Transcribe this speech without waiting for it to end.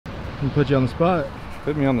And put you on the spot.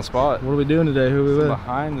 Put me on the spot. What are we doing today? Who are we with?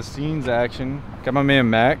 Behind the scenes action. Got my man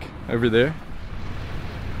Mac over there.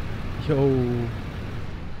 Yo.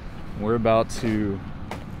 We're about to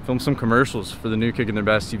film some commercials for the new Kicking Their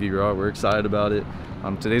Bass TV Raw. We're excited about it.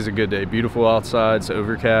 Today's a good day. Beautiful outside, it's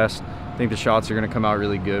overcast. I think the shots are gonna come out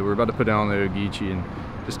really good. We're about to put down the Ogeechee and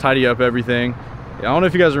just tidy up everything. I don't know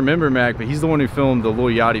if you guys remember Mac, but he's the one who filmed the Lil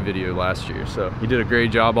Yachty video last year. So he did a great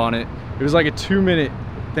job on it. It was like a 2-minute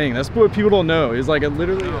thing. That's what people don't know. It was like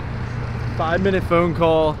literally a 5-minute phone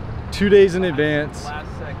call, 2 days in advance. Last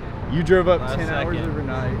second. You drove up 10 hours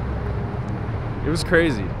overnight. It was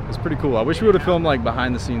crazy. It was pretty cool. I wish we would have filmed like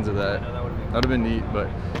behind the scenes of that. That would have been neat, but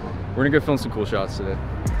we're gonna go film some cool shots today.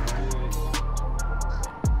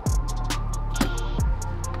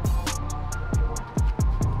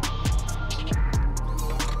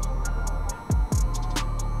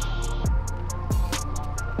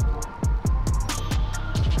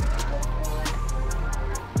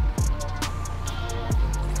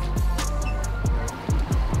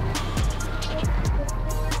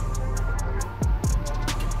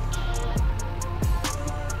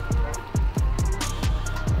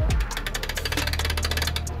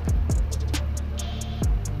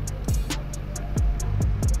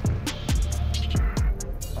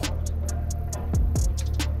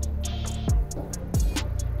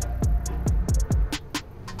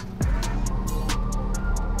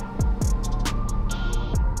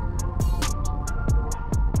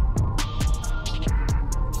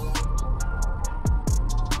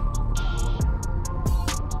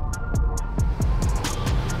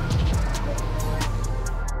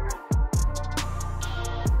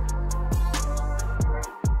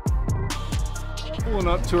 Pulling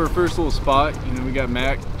up to our first little spot. You know, we got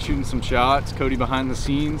Mac shooting some shots, Cody behind the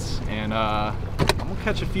scenes, and I'm gonna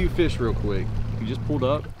catch a few fish real quick. We just pulled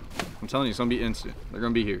up. I'm telling you, it's gonna be instant. They're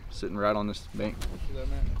gonna be here, sitting right on this bank. See that,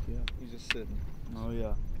 Mac? Yeah. He's just sitting. Oh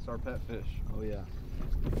yeah. It's our pet fish. Oh yeah.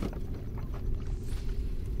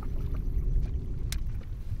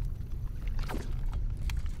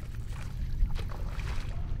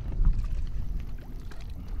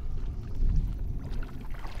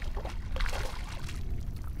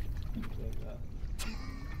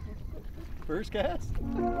 First cast.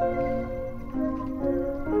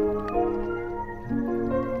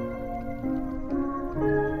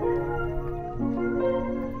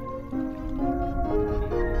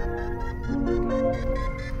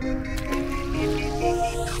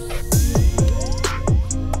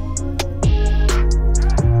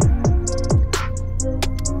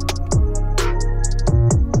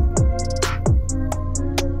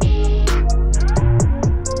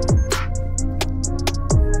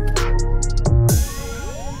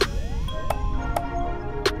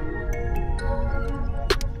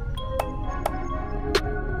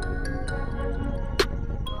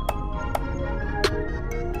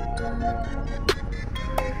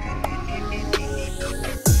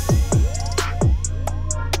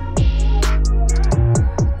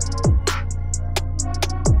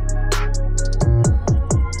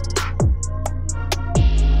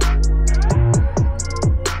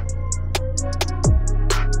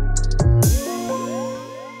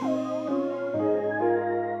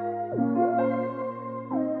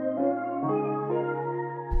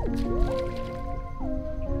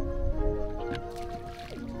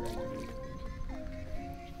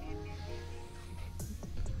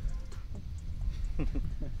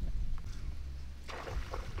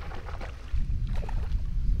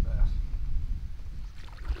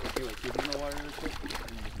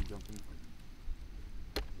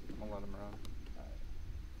 I'll let him run.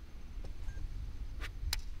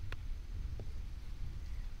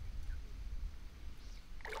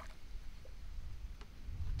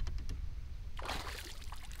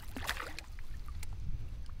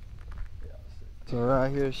 So we're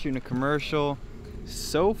out here shooting a commercial.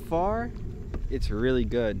 So far, it's really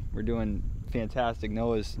good. We're doing fantastic.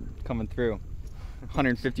 Noah's coming through.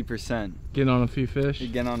 150%. Getting on a few fish.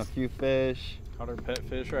 You're getting on a few fish. Caught our pet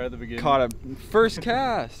fish right at the beginning. Caught a first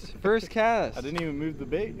cast. First cast. I didn't even move the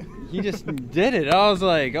bait. He just did it. I was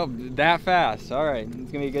like, oh, that fast. All right,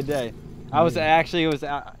 it's gonna be a good day. I was actually,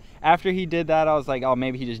 after he did that, I was like, oh,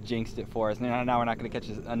 maybe he just jinxed it for us. Now we're not gonna catch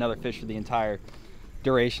another fish for the entire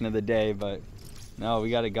duration of the day, but no, we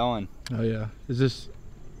got it going. Oh yeah. Is this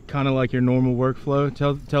kind of like your normal workflow?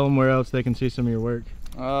 Tell them where else they can see some of your work.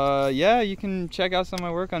 Yeah, you can check out some of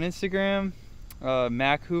my work on Instagram,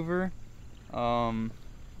 Mac Hoover. I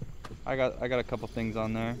got a couple things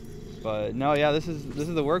on there, but no, yeah, this is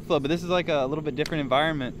the workflow, but this is like a little bit different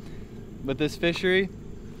environment with this fishery.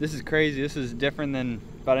 This is crazy. This is different than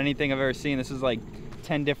about anything I've ever seen. This is like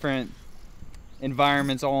 10 different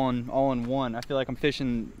environments all in one. I feel like I'm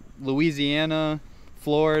fishing Louisiana,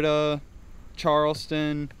 Florida,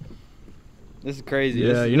 Charleston. This is crazy.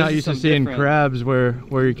 Yeah, you're not used to seeing crabs where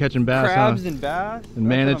you're catching bass. Crabs huh? and bass. And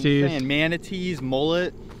manatees. Manatees,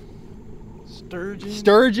 mullet. Sturgeon.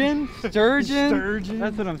 Sturgeon? Sturgeon.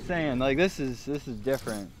 That's what I'm saying. Like this is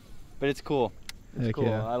different. But it's cool. It's Heck cool.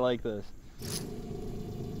 yeah. I like this.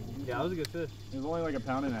 Yeah, that was a good fish. It was only like 1.5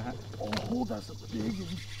 pounds. Oh, that's a big one.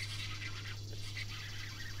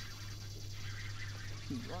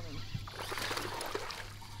 He's running.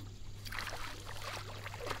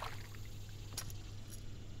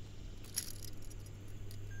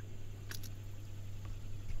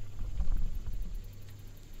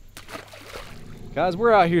 Guys,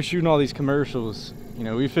 we're out here shooting all these commercials. You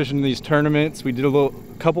know, we fish in these tournaments. We did a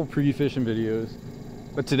couple pre-fishing videos.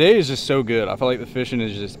 But today is just so good. I feel like the fishing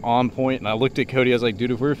is just on point. And I looked at Cody, I was like,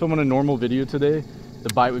 dude, if we were filming a normal video today, the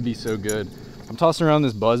bite would be so good. I'm tossing around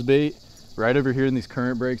this buzz bait right over here in these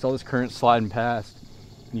current breaks, all this current sliding past.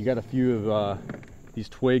 And you got a few of these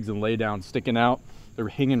twigs and lay down sticking out. They're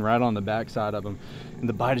hanging right on the back side of them. And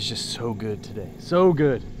the bite is just so good today. So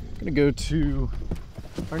good. I'm gonna go to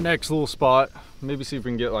our next little spot. Maybe see if we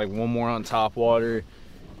can get like one more on top water,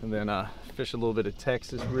 and then fish a little bit of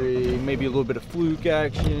Texas rig, maybe a little bit of fluke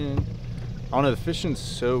action. I don't know, the fishing's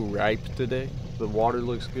so ripe today. The water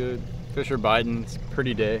looks good. Fish are biting, it's a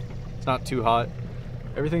pretty day. It's not too hot.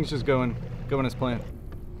 Everything's just going as planned.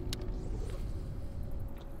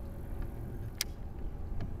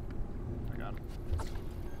 I got him.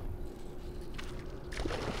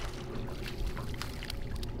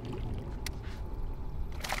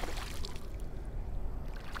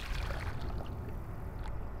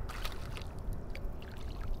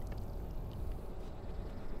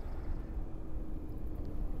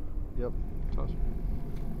 Yep, toss.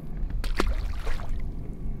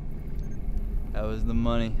 That was the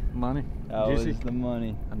money. Money. That Juicy. was the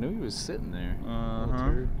money. I knew he was sitting there.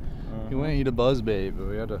 Uh-huh. He went and eat a buzzbait, but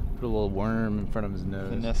we had to put a little worm in front of his nose.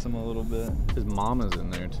 Finesse him a little bit. His mama's in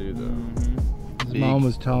there too, though. Mm-hmm. His Big mom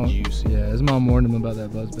was telling. juicy. Yeah, his mom warned him about that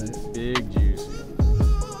buzzbait. Big juicy.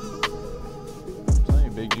 I'm telling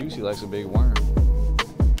you, Big Juicy likes a big worm.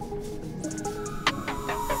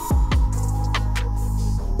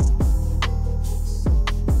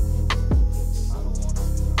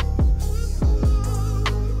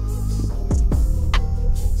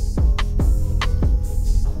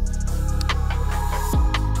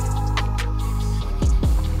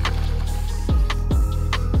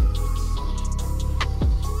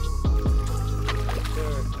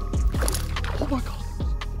 Oh my God.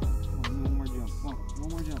 One more jump. One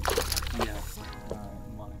more jump. Yes. Alright,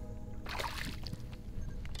 money.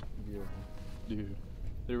 Beautiful. Dude,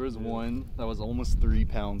 there was one that was almost 3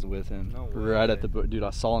 pounds with him. No right way. at the boat. Dude,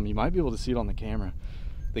 I saw him. You might be able to see it on the camera.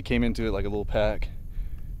 They came into it like a little pack.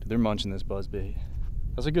 Dude, they're munching this buzzbait.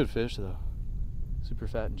 That's a good fish though. Super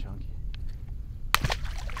fat and chunky.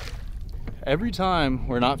 Every time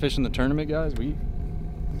we're not fishing the tournament, guys, we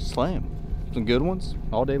slay 'em. Some good ones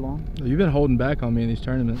all day long. You've been holding back on me in these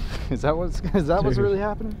tournaments. Is that what's really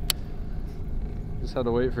happening? Just had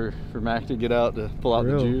to wait for Mac to get out to pull out For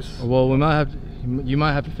the real. juice. Well, we might have to, you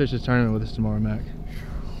might have to fish this tournament with us tomorrow, Mac.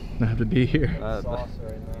 I have to be here. Sauce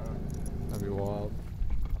right now. That'd be wild.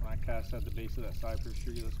 When I cast at the base of that cypress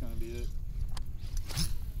tree, that's gonna be it.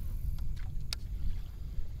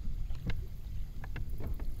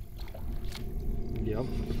 Yep.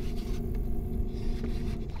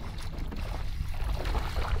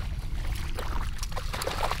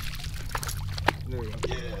 There we go.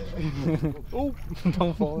 Yeah. Oh,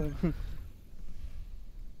 don't fall in.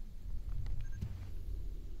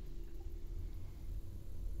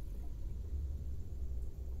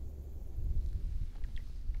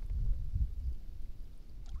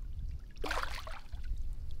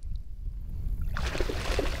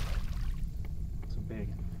 It's a big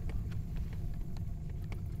one.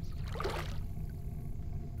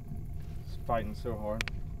 It's fighting so hard.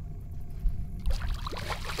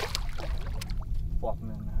 Flop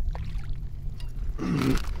him in that.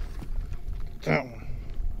 That one.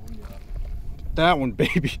 That one,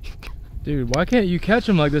 baby. Dude, why can't you catch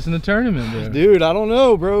them like this in the tournament, dude? Dude, I don't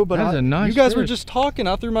know, bro, but That's a nice you guys were fish. just talking.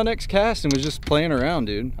 I threw my next cast and was just playing around,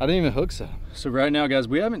 dude. I didn't even hook set. So right now, guys,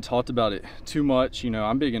 we haven't talked about it too much. You know,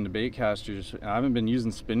 I'm big into bait casters. I haven't been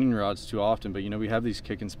using spinning rods too often, but you know, we have these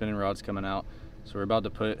kick and spinning rods coming out. So we're about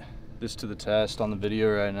to put this to the test on the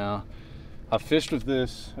video right now. I've fished with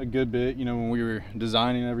this a good bit, you know, when we were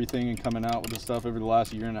designing everything and coming out with this stuff over the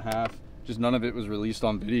last 1.5 years. Just none of it was released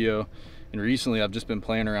on video. And recently I've just been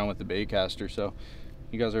playing around with the bait caster. So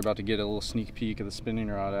You guys are about to get a little sneak peek of the spinning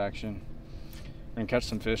rod action. We're gonna catch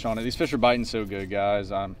some fish on it. These fish are biting so good,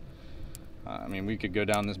 guys. I mean, we could go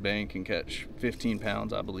down this bank and catch 15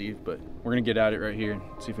 pounds, I believe, but we're gonna get at it right here and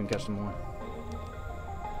see if we can catch some more.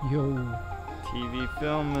 Yo, TV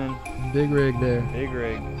filming. big rig there. Big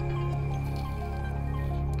rig.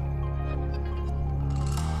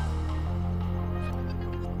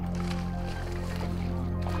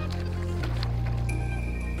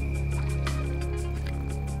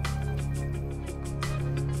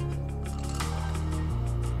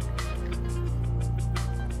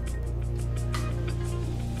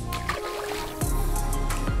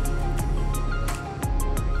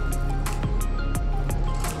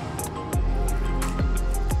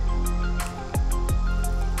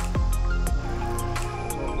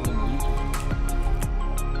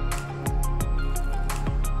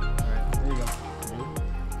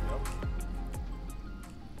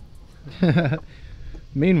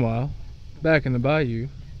 Meanwhile, back in the bayou,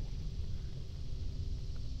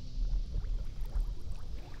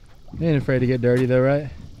 you ain't afraid to get dirty though,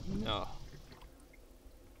 right? No.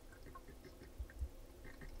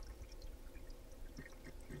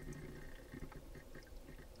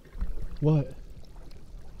 What?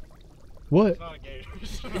 What? It's not a gator. I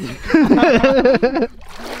just saw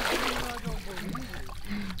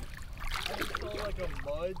like a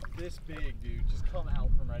mud this big, dude, just come out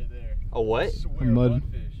from right there. A what? I swear, Mud.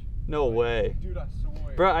 mudfish. No way. Dude, I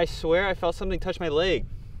swear. Bro, I swear I felt something touch my leg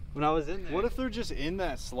when I was in there. What if they're just in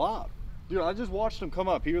that slop? Dude, I just watched him come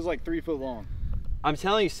up. He was like 3 foot long. I'm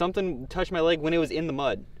telling you, something touched my leg when it was in the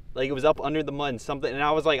mud. Like it was up under the mud and something, and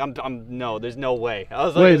I was like, no, there's no way. I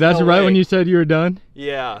was like, Wait, there's that's no right way. when you said you were done?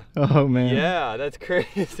 Yeah. Oh man. Yeah, that's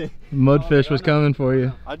crazy. Mudfish was coming for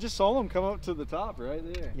you. I just saw him come up to the top right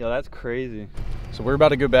there. Yo, that's crazy. So we're about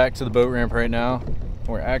to go back to the boat ramp right now.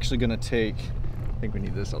 We're actually gonna take, I think we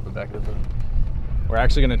need this off the back of the boat. We're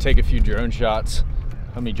actually gonna take a few drone shots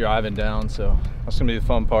of me driving down, so that's gonna be the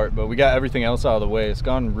fun part. But we got everything else out of the way. It's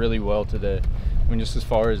gone really well today. I mean, just as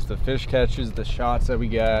far as the fish catches, the shots that we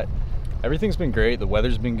got, everything's been great. The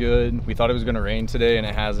weather's been good. We thought it was gonna rain today and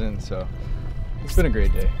it hasn't, so it's been a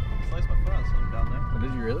great day. Sliced my foot on something down there. Oh,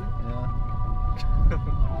 did you really?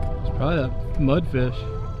 Yeah. It's probably that mudfish.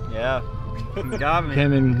 Yeah. Got me.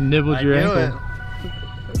 Came and nibbled I your knew ankle. it.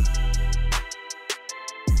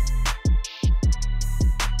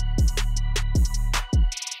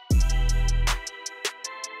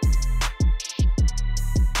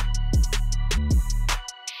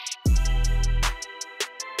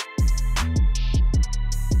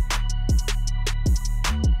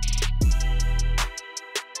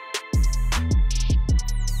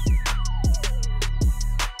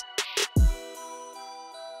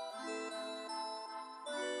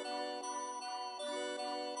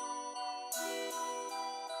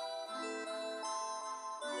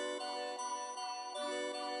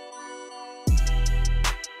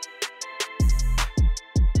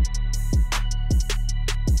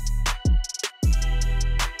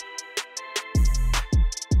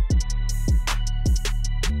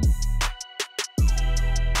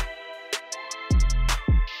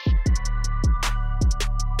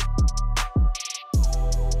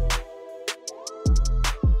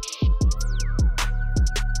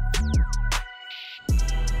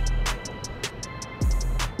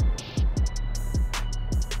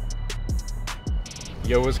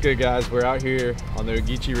 Yo, what's good, guys? We're out here on the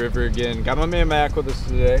Ogeechee River again. Got my man Mac with us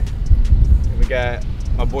today. And we got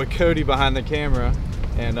my boy Cody behind the camera.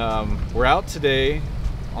 And we're out today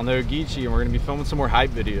on the Ogeechee and we're gonna be filming some more hype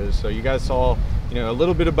videos. So you guys saw, you know, a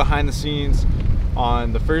little bit of behind the scenes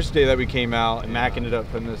on the first day that we came out, and Mac ended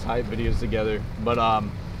up putting this hype videos together. But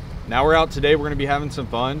now we're out today. We're gonna be having some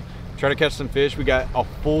fun. Try to catch some fish. We got a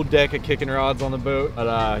full deck of kicking rods on the boat.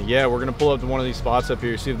 But yeah, we're gonna pull up to one of these spots up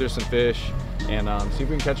here, see if there's some fish, and see if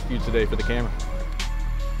we can catch a few today for the camera.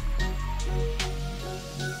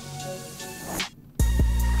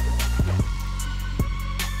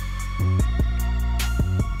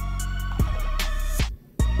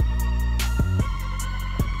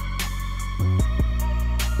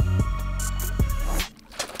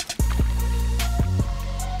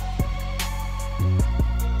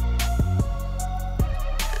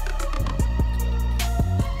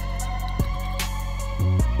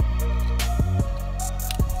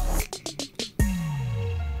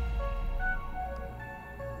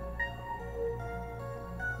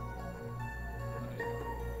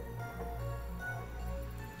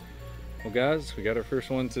 Well, guys, we got our first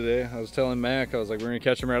one today. I was telling Mac, I was like, we're gonna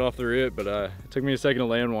catch him right off the rip, but it took me a second to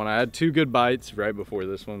land one. I had 2 good bites right before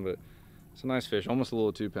this one, but it's a nice fish, almost a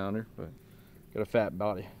little 2-pounder, but got a fat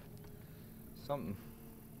body. Something.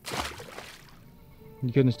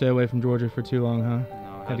 You couldn't stay away from Georgia for too long, huh?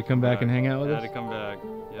 No, Had to come back and hang out with I us? had to come back.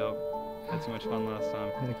 Yep. Had too much fun last time.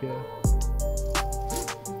 Heck yeah.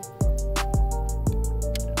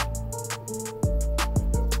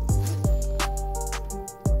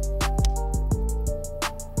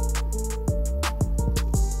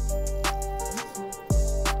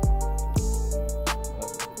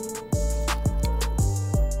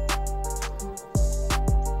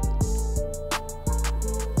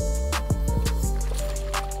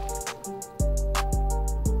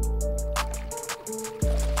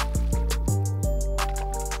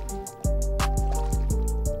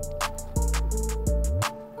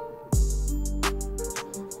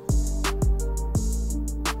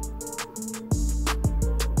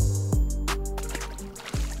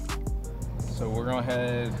 So we're gonna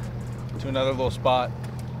head to another little spot.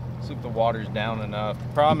 See if the water's down enough.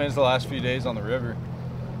 The problem is the last few days on the river,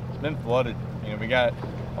 it's been flooded. You know, we got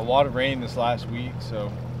a lot of rain this last week,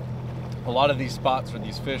 so a lot of these spots where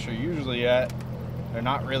these fish are usually at, they're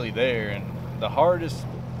not really there. And the hardest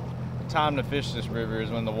time to fish this river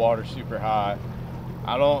is when the water's super high.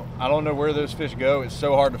 I don't know where those fish go. It's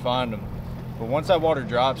so hard to find them. But once that water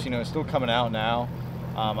drops, you know, it's still coming out now.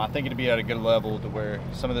 I think it'd be at a good level to where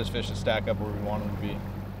some of those fish will stack up where we want them to be.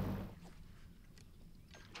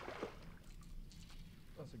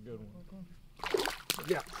 That's a good one.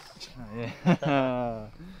 Yeah.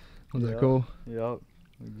 Was that cool? Yep.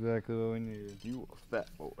 Exactly what we needed. You a fat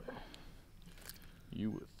boy.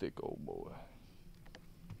 You a thick old boy.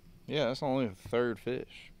 Yeah, that's only the third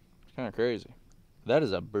fish. It's kind of crazy. That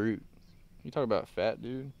is a brute. You talk about fat,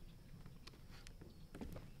 dude.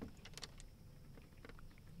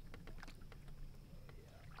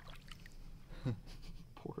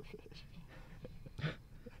 Poor fish.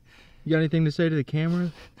 You got anything to say to the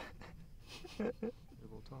camera? Get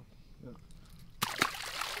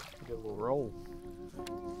a little roll.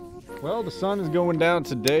 Well, the sun is going down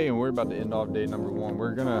today and we're about to end off day number 1.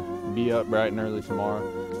 We're gonna be up bright and early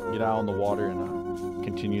tomorrow, get out on the water and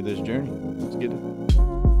continue this journey. Let's get it.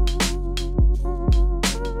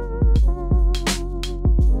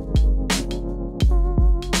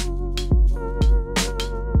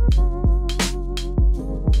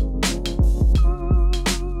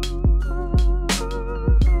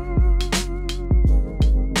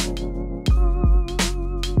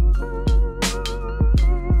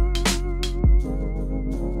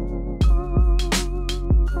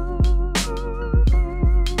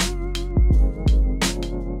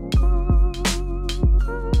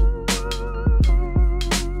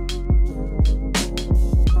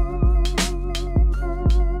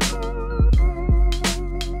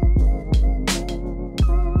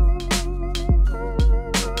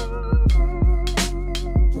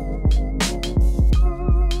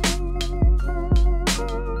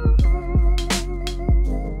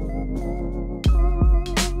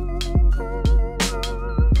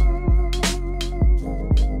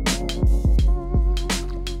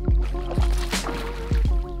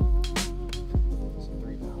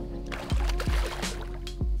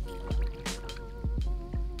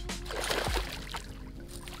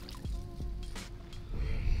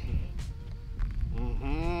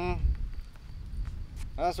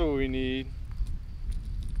 That's what we need.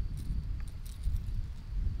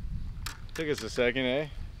 Took us a second, eh?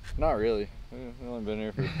 Not really. We've only been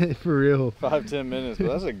here for For real. 5-10 minutes, but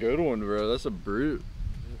that's a good one, bro. That's a brute.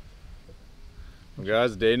 Well,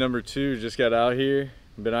 guys, day number 2, just got out here.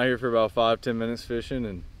 Been out here for about 5-10 minutes fishing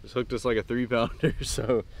and just hooked us like a 3-pounder.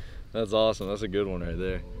 So that's awesome. That's a good one right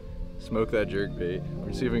there. Smoke that jerk bait. We're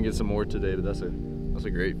gonna see if we can get some more today, but that's a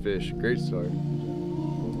great fish. Great start.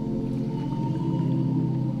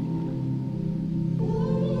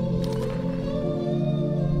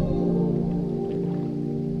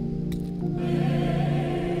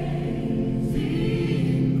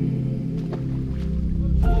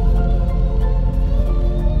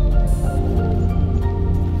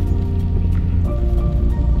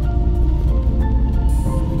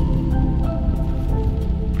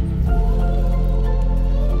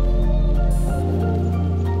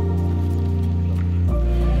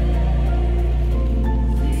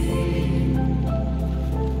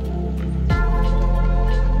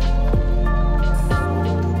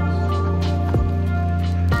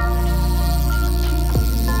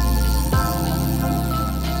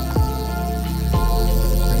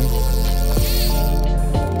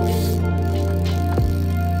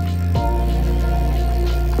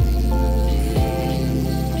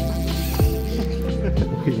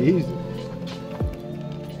 Easy.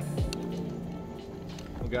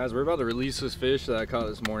 Well, guys, we're about to release this fish that I caught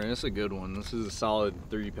this morning. It's a good one. This is a solid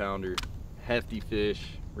 3-pounder, hefty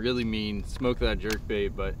fish. really mean, smoke that jerk bait.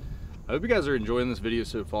 But I hope you guys are enjoying this video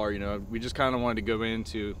so far. You know, we just kind of wanted to go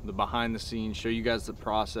into the behind the scenes, show you guys the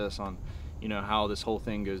process on, you know, how this whole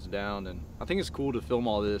thing goes down. And I think it's cool to film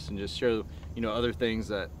all this and just show, you know, other things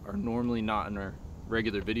that are normally not in our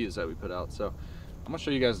regular videos that we put out. So I'm gonna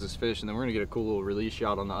show you guys this fish, and then we're gonna get a cool little release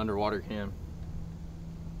shot on the underwater cam.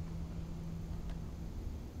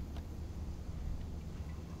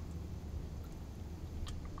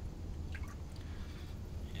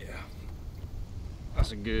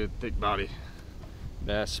 That's a good thick body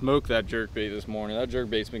bass. Smoked that jerkbait this morning. That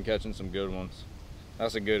jerkbait's been catching some good ones.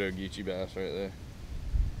 That's a good Ogeechee bass right there.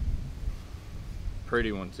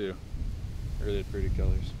 Pretty one too. Really pretty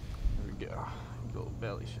colors. There we go. Good little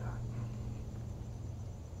belly shot.